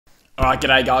Alright,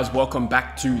 g'day guys, welcome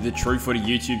back to the True Footy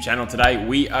YouTube channel. Today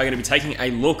we are going to be taking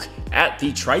a look at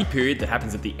the trade period that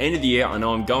happens at the end of the year. I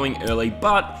know I'm going early,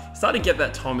 but starting to get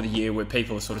that time of the year where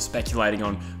people are sort of speculating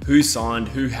on who signed,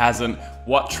 who hasn't,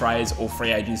 what trades or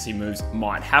free agency moves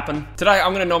might happen. Today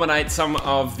I'm going to nominate some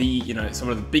of the, some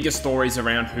of the bigger stories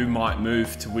around who might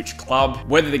move to which club,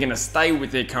 whether they're going to stay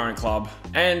with their current club,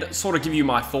 and sort of give you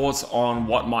my thoughts on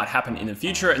what might happen in the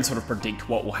future and sort of predict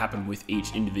what will happen with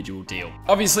each individual deal.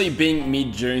 Obviously, being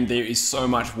mid-June, there is so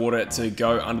much water to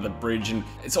go under the bridge, and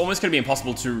it's almost going to be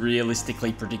impossible to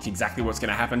realistically predict exactly what's going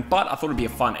to happen, but I thought it'd be a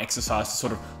fun exercise to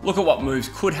sort of look at what moves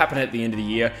could happen at the end of the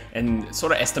year and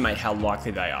sort of estimate how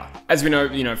likely they are. As we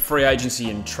know, free agency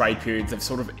and trade periods have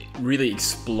sort of really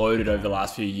exploded over the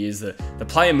last few years. The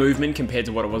player movement compared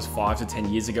to what it was 5 to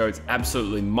 10 years ago, it's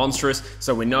absolutely monstrous.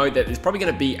 So we know that there's probably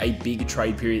going to be a big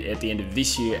trade period at the end of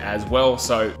this year as well.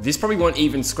 So this probably won't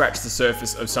even scratch the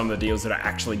surface of some of the deals that are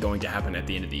actually going to happen at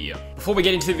the end of the year. Before we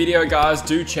get into the video, guys,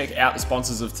 do check out the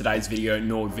sponsors of today's video,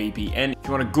 NordVPN. If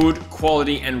you want a good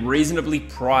quality and reasonably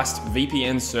priced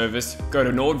VPN service, go to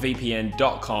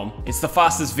NordVPN.com. It's the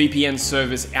fastest VPN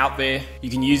service out there. You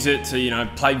can use it to,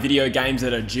 play video games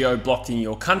that are geo-blocked in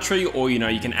your country, or,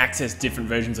 you can access different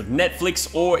versions of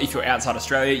Netflix, or if you're outside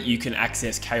Australia, you can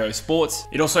access KO Sports.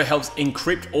 It also helps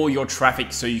encrypt all your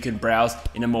traffic so you can browse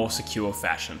in a more secure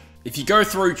fashion. If you go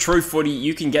through True Footy,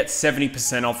 you can get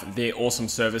 70% off their awesome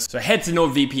service. So head to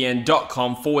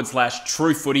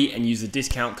nordvpn.com/truefooty and use the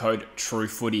discount code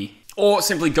TrueFooty. Or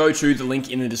simply go to the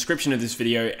link in the description of this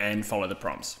video and follow the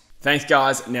prompts. Thanks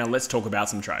guys, now let's talk about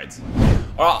some trades.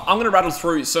 Alright, I'm going to rattle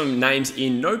through some names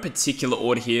in no particular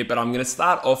order here, but I'm going to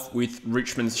start off with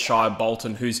Richmond's Shai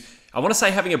Bolton, who's, I want to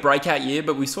say, having a breakout year,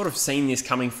 but we've sort of seen this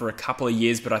coming for a couple of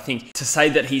years. But I think to say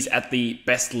that he's at the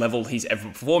best level he's ever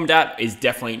performed at is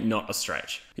definitely not a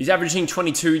stretch. He's averaging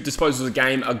 22 disposals a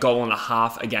game, a goal and a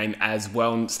half a game as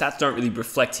well. And stats don't really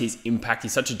reflect his impact.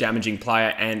 He's such a damaging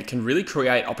player and can really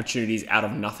create opportunities out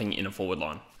of nothing in a forward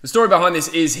line. The story behind this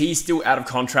is he's still out of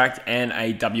contract and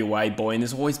a WA boy, and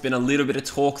there's always been a little bit of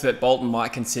talk that Bolton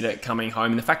might consider coming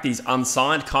home, and the fact that he's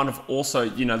unsigned kind of also,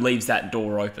 leaves that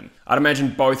door open. I'd imagine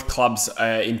both clubs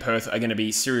in Perth are going to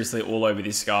be seriously all over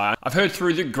this guy. I've heard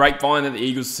through the grapevine that the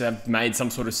Eagles have made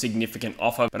some sort of significant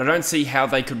offer, but I don't see how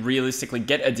they could realistically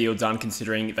get a deal done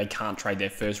considering they can't trade their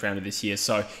first round of this year.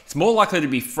 So it's more likely to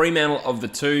be Fremantle of the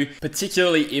two,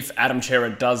 particularly if Adam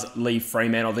Cerra does leave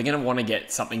Fremantle. They're going to want to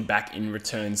get something back in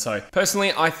return. So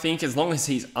personally, I think as long as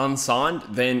he's unsigned,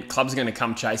 then clubs are going to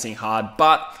come chasing hard,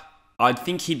 but I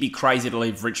think he'd be crazy to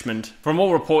leave Richmond. From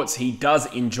all reports, he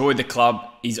does enjoy the club.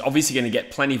 He's obviously going to get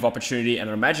plenty of opportunity, and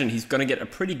I imagine he's going to get a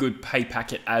pretty good pay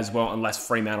packet as well, unless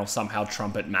Fremantle somehow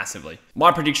trump it massively.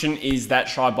 My prediction is that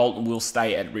Shai Bolton will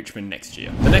stay at Richmond next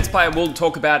year. The next player we'll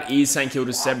talk about is St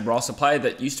Kilda's Seb Ross, a player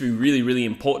that used to be really, really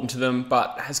important to them,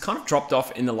 but has kind of dropped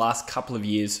off in the last couple of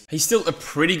years. He's still a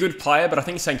pretty good player, but I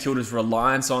think St Kilda's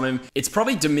reliance on him, it's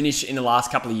probably diminished in the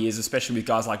last couple of years, especially with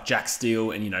guys like Jack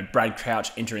Steele and, Brad Crouch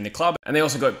entering the club, and they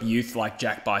also got youth like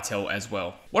Jack Bytel as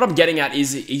well. What I'm getting at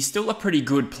is he's still a pretty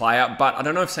good player, but I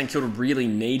don't know if St Kilda really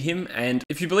need him. And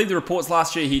if you believe the reports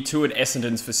last year, he toured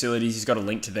Essendon's facilities. He's got a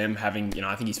link to them having,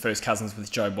 I think he's first cousins with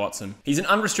Joe Watson. He's an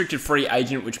unrestricted free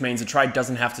agent, which means a trade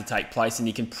doesn't have to take place and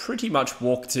he can pretty much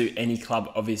walk to any club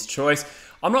of his choice.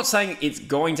 I'm not saying it's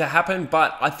going to happen,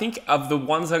 but I think of the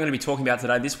ones I'm going to be talking about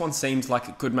today, this one seems like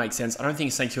it could make sense. I don't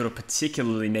think St Kilda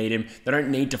particularly need him. They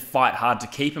don't need to fight hard to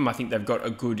keep him. I think they've got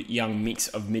a good young mix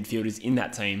of midfielders in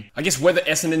that team. I guess whether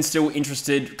Essendon's still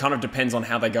interested kind of depends on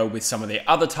how they go with some of their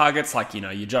other targets, like,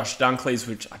 your Josh Dunkleys,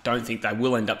 which I don't think they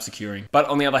will end up securing. But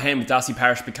on the other hand, with Darcy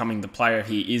Parish becoming the player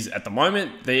he is at the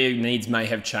moment, their needs may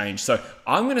have changed. So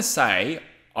I'm going to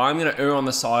err on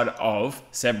the side of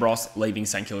Seb Ross leaving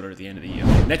St Kilda at the end of the year.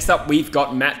 Next up, we've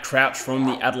got Matt Crouch from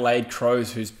the Adelaide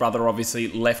Crows, whose brother obviously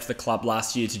left the club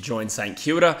last year to join St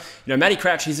Kilda. Matty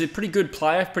Crouch, he's a pretty good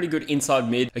player, pretty good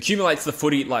inside mid, accumulates the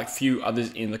footy like few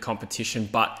others in the competition,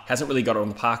 but hasn't really got it on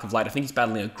the park of late. I think he's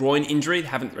battling a groin injury.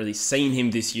 Haven't really seen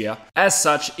him this year. As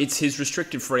such, it's his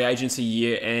restricted free agency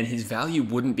year, and his value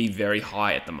wouldn't be very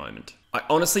high at the moment. I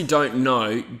honestly don't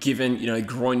know, given,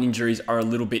 groin injuries are a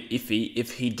little bit iffy,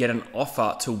 if he'd get an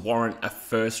offer to warrant a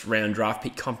first round draft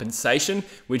pick compensation,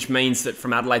 which means that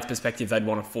from Adelaide's perspective, they'd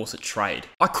want to force a trade.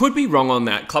 I could be wrong on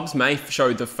that. Clubs may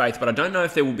show the faith, but I don't know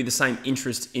if there will be the same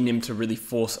interest in him to really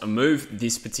force a move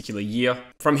this particular year.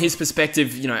 From his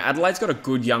perspective, Adelaide's got a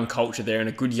good young culture there and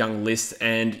a good young list,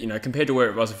 and, compared to where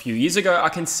it was a few years ago, I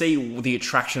can see the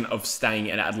attraction of staying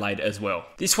at Adelaide as well.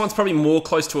 This one's probably more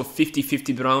close to a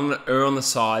 50-50, but I'm going to err err on the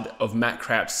side of Matt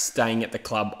Crouch staying at the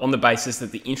club on the basis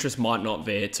that the interest might not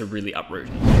there to really uproot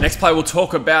him. Next player we'll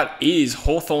talk about is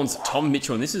Hawthorn's Tom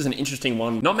Mitchell, and this is an interesting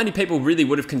one. Not many people really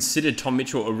would have considered Tom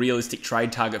Mitchell a realistic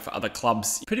trade target for other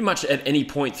clubs. Pretty much at any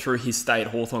point through his stay at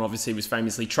Hawthorn, obviously was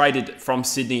famously traded from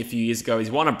Sydney a few years ago.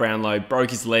 He's won a Brownlow, broke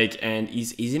his leg, and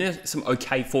he's in some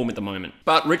okay form at the moment.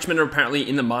 But Richmond are apparently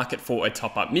in the market for a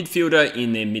top-up midfielder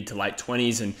in their mid to late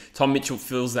 20s, and Tom Mitchell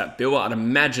fills that bill. I'd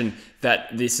imagine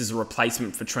that this is a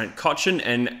replacement for Trent Cotchin,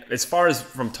 and as far as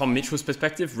from Tom Mitchell's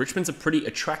perspective, Richmond's a pretty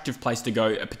attractive place to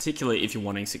go, particularly if you're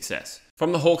wanting success.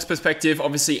 From the Hawks' perspective,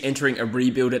 obviously entering a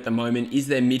rebuild at the moment, is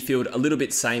their midfield a little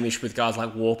bit sameish with guys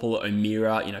like Warple,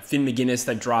 O'Meara, Finn McGuinness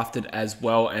they've drafted as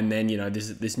well, and then,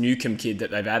 this Newcomb kid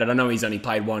that they've added. I know he's only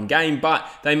played one game, but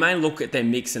they may look at their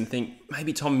mix and think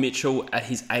maybe Tom Mitchell at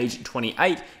his age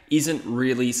 28 isn't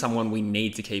really someone we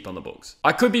need to keep on the books.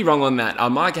 I could be wrong on that. I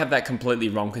might have that completely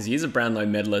wrong because he is a Brownlow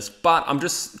medalist, but I'm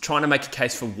just trying to make a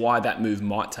case for why that move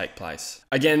might take place.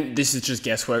 Again, this is just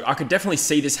guesswork. I could definitely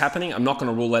see this happening. I'm not going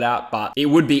to rule it out, but it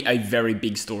would be a very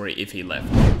big story if he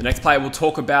left. The next player we'll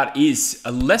talk about is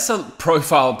a lesser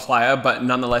profile player, but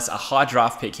nonetheless a high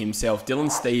draft pick himself.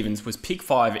 Dylan Stephens was pick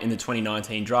 5 in the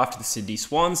 2019 draft of the Sydney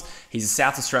Swans. He's a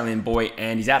South Australian boy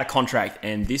and he's out of contract,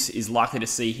 and this is likely to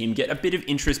see him get a bit of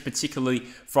interest, particularly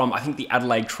from, I think the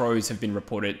Adelaide Crows have been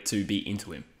reported to be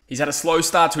into him. He's had a slow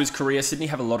start to his career. Sydney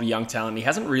have a lot of young talent. He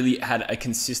hasn't really had a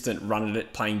consistent run at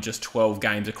it, playing just 12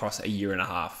 games across a year and a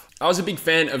half. I was a big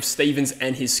fan of Stephens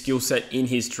and his skill set in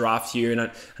his draft here, and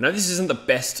I know this isn't the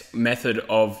best method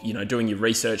of doing your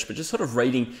research, but just sort of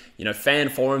reading fan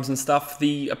forums and stuff.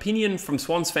 The opinion from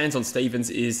Swans fans on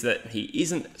Stephens is that he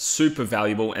isn't super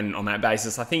valuable, and on that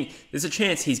basis, I think there's a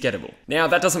chance he's gettable. Now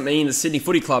that doesn't mean the Sydney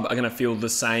Footy Club are going to feel the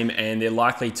same, and they're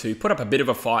likely to put up a bit of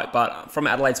a fight. But from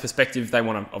Adelaide's perspective, they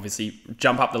want to obviously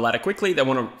jump up the ladder quickly. They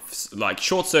want to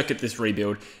short circuit this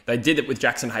rebuild. They did it with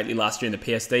Jackson Hately last year in the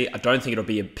PSD. I don't think it'll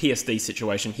be a PSD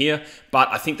situation here, but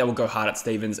I think they will go hard at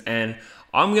Stephens, and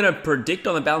I'm going to predict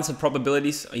on the balance of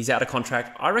probabilities, he's out of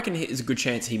contract. I reckon there's a good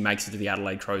chance he makes it to the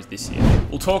Adelaide Crows this year.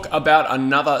 We'll talk about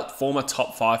another former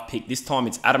top 5 pick. This time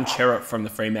it's Adam Cerra from the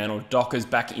Fremantle Dockers.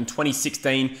 Back in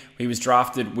 2016, he was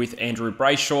drafted with Andrew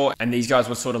Brayshaw, and these guys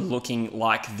were sort of looking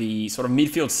like the sort of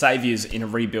midfield saviours in a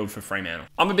rebuild for Fremantle.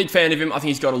 I'm a big fan of him. I think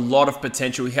he's got a lot of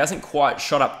potential. He hasn't quite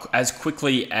shot up as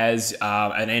quickly as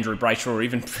an Andrew Brayshaw, or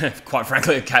even, quite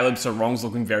frankly, Caleb Sarong's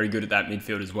looking very good at that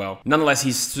midfield as well. Nonetheless,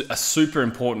 he's a super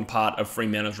important part of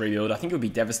Fremantle's rebuild. I think it would be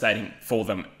devastating for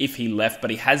them if he left, but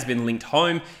he has been linked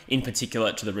home, in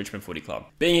particular to the Richmond Footy Club.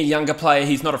 Being a younger player,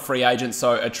 he's not a free agent,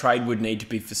 so a trade would need to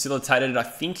be facilitated. I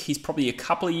think he's probably a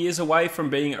couple of years away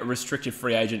from being a restricted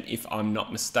free agent, if I'm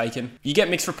not mistaken. You get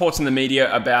mixed reports in the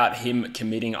media about him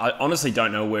committing. I honestly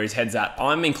don't know where his head's at.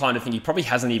 I'm inclined to think he probably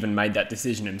hasn't even made that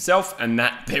decision himself, and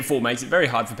that therefore makes it very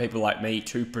hard for people like me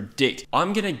to predict.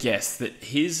 I'm going to guess that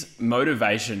his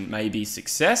motivation may be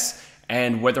success,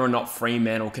 and whether or not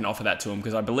Fremantle can offer that to him,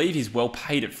 because I believe he's well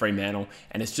paid at Fremantle,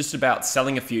 and it's just about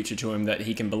selling a future to him that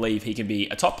he can believe he can be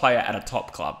a top player at a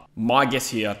top club. My guess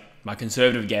here, my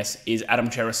conservative guess, is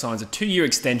Adam Cerra signs a 2-year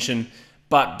extension,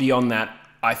 but beyond that,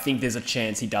 I think there's a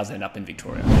chance he does end up in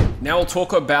Victoria. Now we'll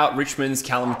talk about Richmond's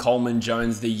Callum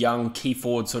Coleman-Jones, the young key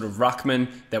forward sort of ruckman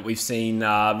that we've seen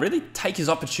really take his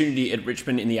opportunity at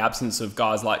Richmond in the absence of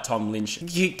guys like Tom Lynch. He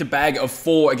kicked a bag of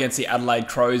 4 against the Adelaide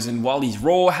Crows, and while he's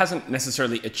raw, hasn't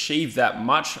necessarily achieved that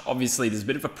much. Obviously, there's a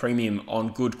bit of a premium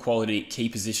on good quality key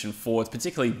position forwards,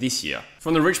 particularly this year.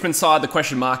 From the Richmond side, the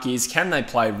question mark is, can they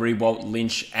play Riewoldt,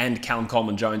 Lynch, and Callum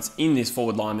Coleman-Jones in this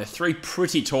forward line? They're 3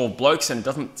 pretty tall blokes, and it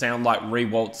doesn't sound like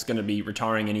Riewoldt's going to be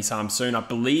retiring anytime soon. I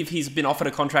believe he's been offered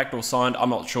a contract or signed, I'm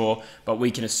not sure, but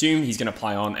we can assume he's going to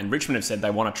play on, and Richmond have said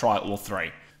they want to try all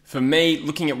 3. For me,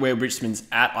 looking at where Richmond's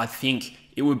at, I think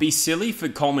it would be silly for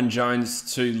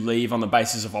Coleman-Jones to leave on the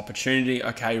basis of opportunity.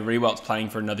 Okay, Riewoldt's playing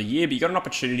for another year, but you got an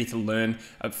opportunity to learn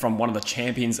from one of the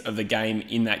champions of the game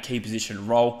in that key position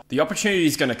role. The opportunity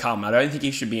is going to come. I don't think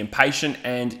you should be impatient,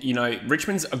 and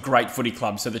Richmond's a great footy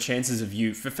club, so the chances of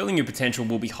you fulfilling your potential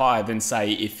will be higher than,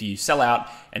 say, if you sell out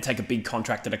and take a big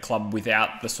contract at a club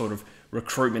without the sort of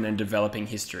recruitment and developing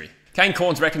history. Kane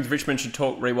Corns reckons Richmond should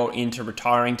talk Riewoldt into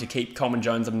retiring to keep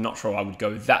Coleman-Jones. I'm not sure I would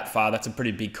go that far. That's a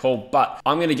pretty big call, but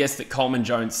I'm going to guess that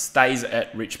Coleman-Jones stays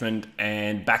at Richmond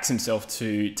and backs himself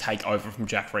to take over from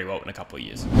Jack Riewoldt in a couple of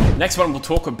years. Next one we'll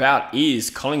talk about is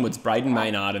Collingwood's Braden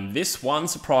Maynard, and this one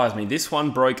surprised me. This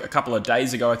one broke a couple of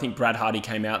days ago. I think Brad Hardy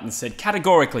came out and said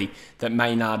categorically that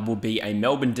Maynard will be a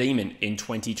Melbourne Demon in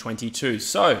 2022.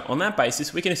 So on that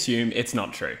basis, we can assume it's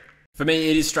not true. For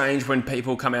me, it is strange when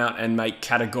people come out and make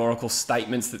categorical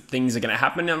statements that things are going to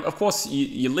happen. And of course,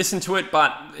 you listen to it,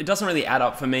 but it doesn't really add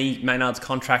up for me. Maynard's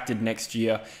contracted next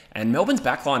year, and Melbourne's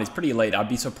backline is pretty elite. I'd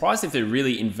be surprised if they're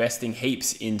really investing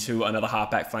heaps into another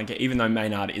halfback flanker, even though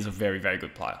Maynard is a very, very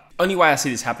good player. Only way I see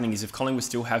this happening is if Collingwood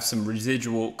still have some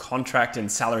residual contract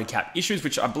and salary cap issues,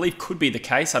 which I believe could be the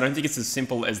case. I don't think it's as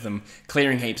simple as them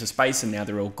clearing heaps of space and now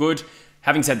they're all good.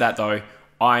 Having said that though,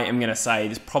 I am going to say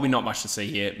there's probably not much to see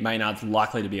here. Maynard's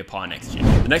likely to be a pie next year.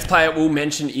 The next player we'll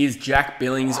mention is Jack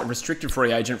Billings, a restricted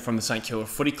free agent from the St Kilda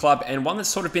Footy Club, and one that's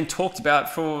sort of been talked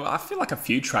about for, I feel like, a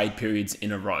few trade periods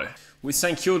in a row. With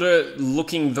St Kilda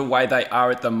looking the way they are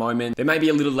at the moment, there may be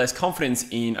a little less confidence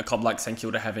in a club like St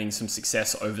Kilda having some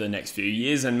success over the next few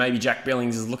years, and maybe Jack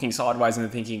Billings is looking sideways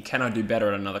and thinking, can I do better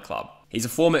at another club? He's a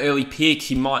former early pick.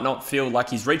 He might not feel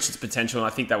like he's reached his potential,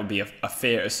 and I think that would be a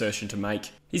fair assertion to make.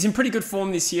 He's in pretty good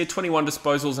form this year, 21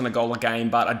 disposals and a goal a game,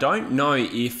 but I don't know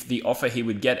if the offer he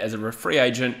would get as a free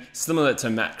agent, similar to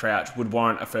Matt Crouch, would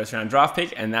warrant a first-round draft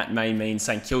pick, and that may mean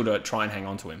St Kilda try and hang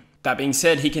on to him. That being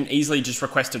said, he can easily just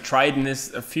request a trade, and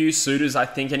there's a few suitors, I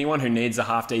think. Anyone who needs a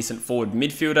half-decent forward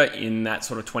midfielder in that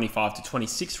sort of 25 to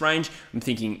 26 range. I'm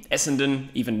thinking Essendon,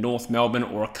 even North Melbourne,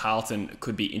 or a Carlton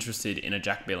could be interested in a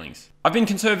Jack Billings. I've been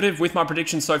conservative with my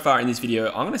predictions so far in this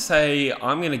video. I'm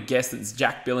going to guess that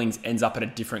Jack Billings ends up at a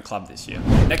different club this year.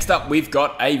 Next up, we've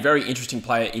got a very interesting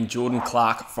player in Jordan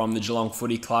Clark from the Geelong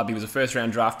Footy Club. He was a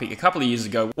first-round draft pick a couple of years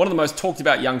ago. One of the most talked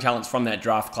about young talents from that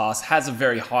draft class, has a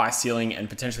very high ceiling and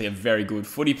potentially a very good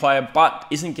footy player, but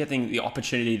isn't getting the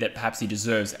opportunity that perhaps he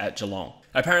deserves at Geelong.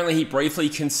 Apparently, he briefly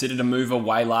considered a move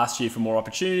away last year for more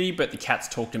opportunity, but the Cats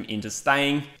talked him into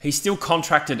staying. He's still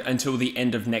contracted until the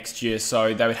end of next year,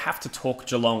 so they would have to talk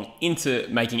Geelong into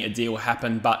making a deal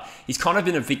happen, but he's kind of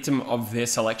been a victim of their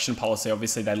selection policy.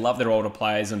 Obviously, they love their older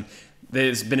players, and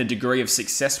there's been a degree of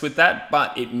success with that,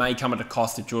 but it may come at a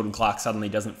cost if Jordan Clark suddenly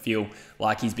doesn't feel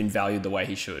like he's been valued the way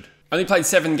he should. Only played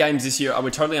 7 games this year. I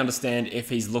would totally understand if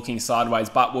he's looking sideways,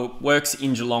 but what works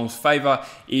in Geelong's favour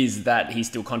is that he's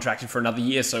still contracted for another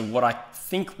year. So what I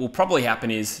think will probably happen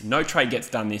is no trade gets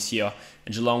done this year,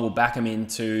 and Geelong will back him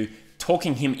into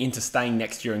talking him into staying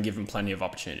next year and give him plenty of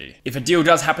opportunity. If a deal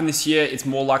does happen this year, it's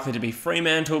more likely to be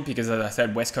Fremantle because, as I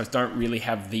said, West Coast don't really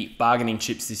have the bargaining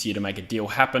chips this year to make a deal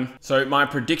happen. So my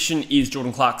prediction is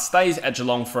Jordan Clark stays at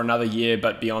Geelong for another year,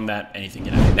 but beyond that, anything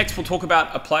can happen. Next, we'll talk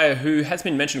about a player who has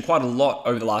been mentioned quite a lot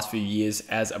over the last few years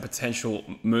as a potential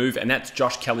move, and that's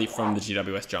Josh Kelly from the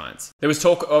GWS Giants. There was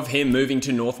talk of him moving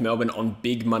to North Melbourne on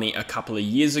big money a couple of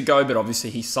years ago, but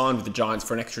obviously he signed with the Giants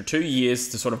for an extra 2 years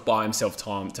to sort of buy himself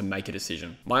time to make a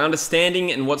decision. My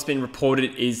understanding and what's been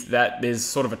reported is that there's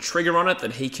sort of a trigger on it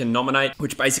that he can nominate,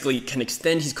 which basically can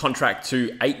extend his contract to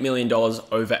 $8 million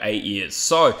over 8 years.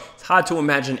 So it's hard to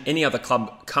imagine any other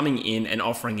club coming in and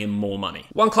offering him more money.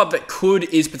 One club that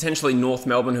could is potentially North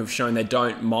Melbourne, who've shown they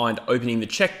don't mind opening the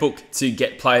checkbook to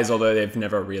get players, although they've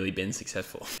never really been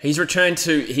successful. He's returned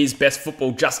to his best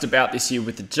football just about this year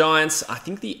with the Giants. I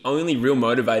think the only real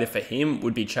motivator for him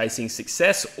would be chasing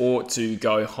success or to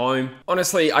go home.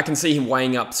 Honestly, I can see him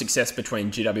weighing up success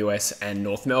between GWS and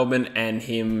North Melbourne and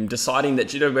him deciding that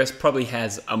GWS probably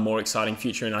has a more exciting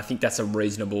future, and I think that's a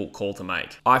reasonable call to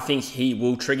make. I think he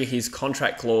will trigger his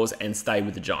contract clause and stay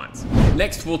with the Giants.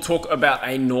 Next, we'll talk about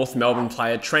a North Melbourne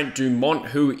player, Trent Dumont,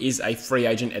 who is a free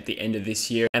agent at the end of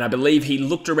this year, and I believe he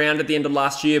looked around at the end of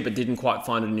last year but didn't quite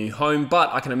find a new home,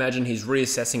 but I can imagine he's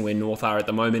reassessing where North are at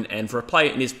the moment, and for a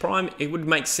player in his prime, it would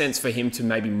make sense for him to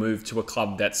maybe move to a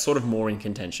club that's sort of more in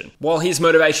contention. While his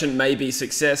motivation may be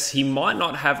success, he might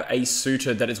not have a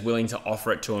suitor that is willing to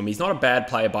offer it to him. He's not a bad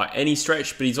player by any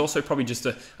stretch, but he's also probably just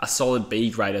a solid B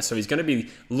grader. So he's going to be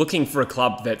looking for a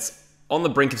club that's on the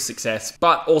brink of success,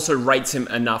 but also rates him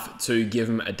enough to give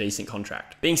him a decent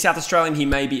contract. Being South Australian, he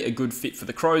may be a good fit for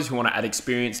the Crows, who want to add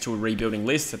experience to a rebuilding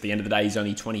list. At the end of the day, he's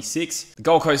only 26. The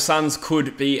Gold Coast Suns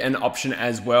could be an option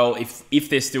as well if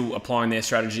they're still applying their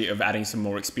strategy of adding some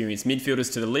more experienced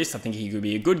midfielders to the list. I think he could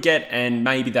be a good get, and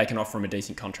maybe they can offer him a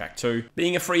decent contract too.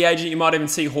 Being a free agent, you might even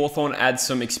see Hawthorn add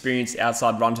some experienced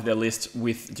outside run to their list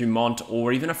with Dumont,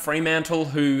 or even a Fremantle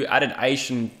who added Aish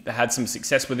and had some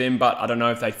success with him, but I don't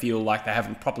know if they feel like they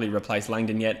haven't properly replaced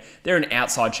Langdon yet. They're an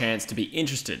outside chance to be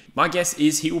interested. My guess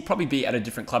is he will probably be at a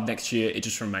different club next year. It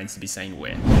just remains to be seen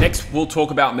where. Next, we'll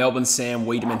talk about Melbourne's Sam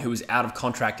Wiedemann, who is out of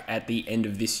contract at the end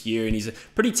of this year, and he's a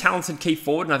pretty talented key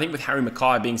forward, and I think with Harry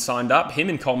Mackay being signed up, him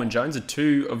and Coleman Jones are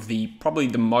two of probably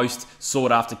the most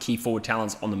sought after key forward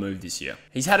talents on the move this year.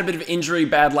 He's had a bit of injury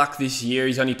bad luck this year.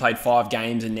 He's only played 5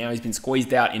 games, and now he's been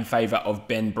squeezed out in favour of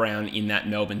Ben Brown in that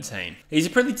Melbourne team. He's a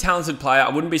pretty talented player. I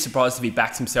wouldn't be surprised if he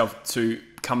backs himself to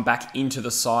come back into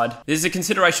the side. There's a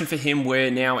consideration for him where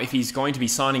now if he's going to be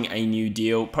signing a new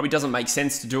deal, probably doesn't make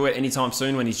sense to do it anytime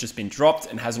soon when he's just been dropped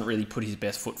and hasn't really put his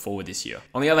best foot forward this year.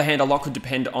 On the other hand, a lot could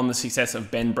depend on the success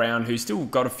of Ben Brown, who's still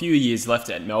got a few years left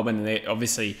at Melbourne, and they're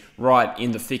obviously right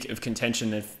in the thick of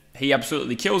contention. If he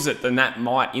absolutely kills it, then that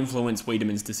might influence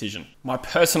Wiedemann's decision. My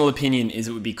personal opinion is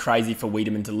it would be crazy for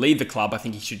Wiedemann to leave the club. I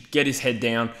think he should get his head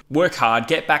down, work hard,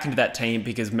 get back into that team,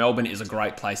 because Melbourne is a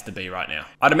great place to be right now.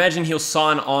 I'd imagine he'll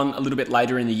sign on a little bit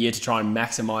later in the year to try and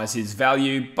maximise his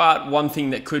value, but one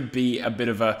thing that could be a bit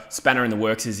of a spanner in the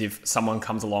works is if someone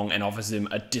comes along and offers him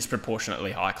a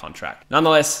disproportionately high contract.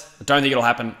 Nonetheless, I don't think it'll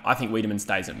happen. I think Wiedemann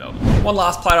stays at Melbourne. One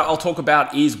last player I'll talk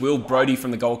about is Will Brodie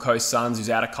from the Gold Coast Suns, who's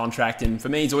out of contract, and for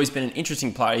me, he's always been an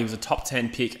interesting player. He was a top 10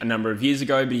 pick a number of years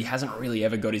ago, but he hasn't really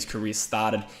ever got his career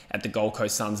started at the Gold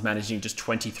Coast Suns, managing just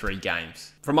 23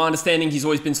 games. From my understanding, he's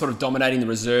always been sort of dominating the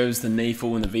reserves, the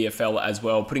NEFL and the VFL as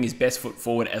well, putting his best foot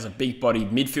forward as a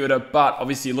big-bodied midfielder. But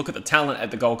obviously you look at the talent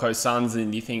at the Gold Coast Suns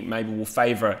and you think maybe we'll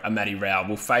favour a Matty Rowell,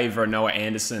 we'll favour a Noah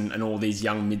Anderson and all these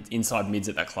young inside mids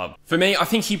at that club. For me, I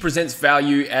think he presents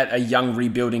value at a young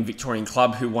rebuilding Victorian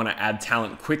club who want to add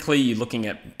talent quickly. You're looking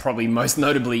at probably most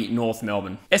notably North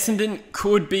Melbourne. Essendon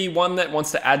could be one that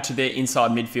wants to add to their inside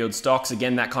midfield stocks.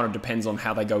 Again, that kind of depends on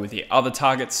how they go with their other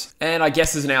targets. And I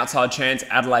guess there's an outside chance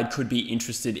Adelaide could be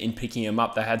interested in picking him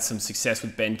up. They had some success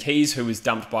with Ben Keys, who was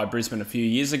dumped by Brisbane a few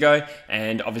years ago,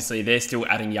 and obviously they're still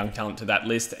adding young talent to that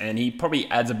list, and he probably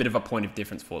adds a bit of a point of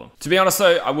difference for them. To be honest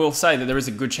though, I will say that there is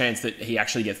a good chance that he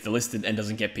actually gets delisted and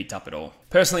doesn't get picked up at all.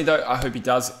 Personally though, I hope he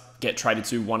does get traded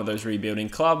to one of those rebuilding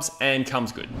clubs and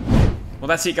comes good. Well,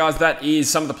 that's it, guys. That is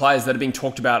some of the players that are being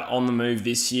talked about on the move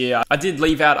this year. I did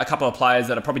leave out a couple of players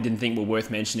that I probably didn't think were worth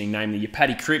mentioning, namely your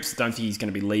Paddy Cripps. Don't think he's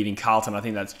going to be leaving Carlton. I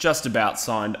think that's just about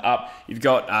signed up. You've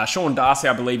got Sean Darcy,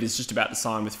 I believe, is just about to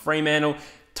sign with Fremantle.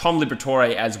 Tom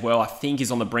Liberatore as well, I think, is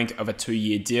on the brink of a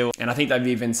 2-year deal. And I think they've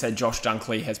even said Josh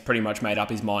Dunkley has pretty much made up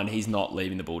his mind. He's not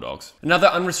leaving the Bulldogs. Another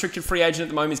unrestricted free agent at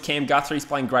the moment is Cam Guthrie. He's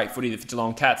playing great footy for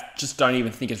Geelong Cats. Just don't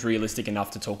even think it's realistic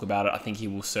enough to talk about it. I think he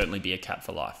will certainly be a Cat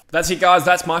for life. That's it, guys.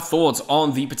 That's my thoughts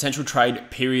on the potential trade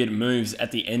period moves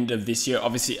at the end of this year.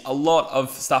 Obviously, a lot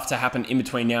of stuff to happen in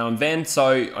between now and then,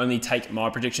 so only take my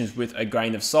predictions with a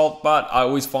grain of salt. But I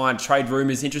always find trade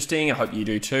rumours interesting. I hope you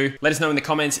do too. Let us know in the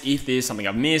comments if there's something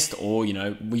I've missed, or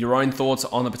your own thoughts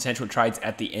on the potential trades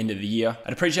at the end of the year.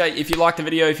 I'd appreciate if you liked the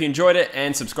video, if you enjoyed it,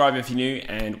 and subscribe if you're new,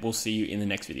 and we'll see you in the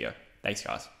next video. Thanks,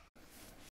 guys.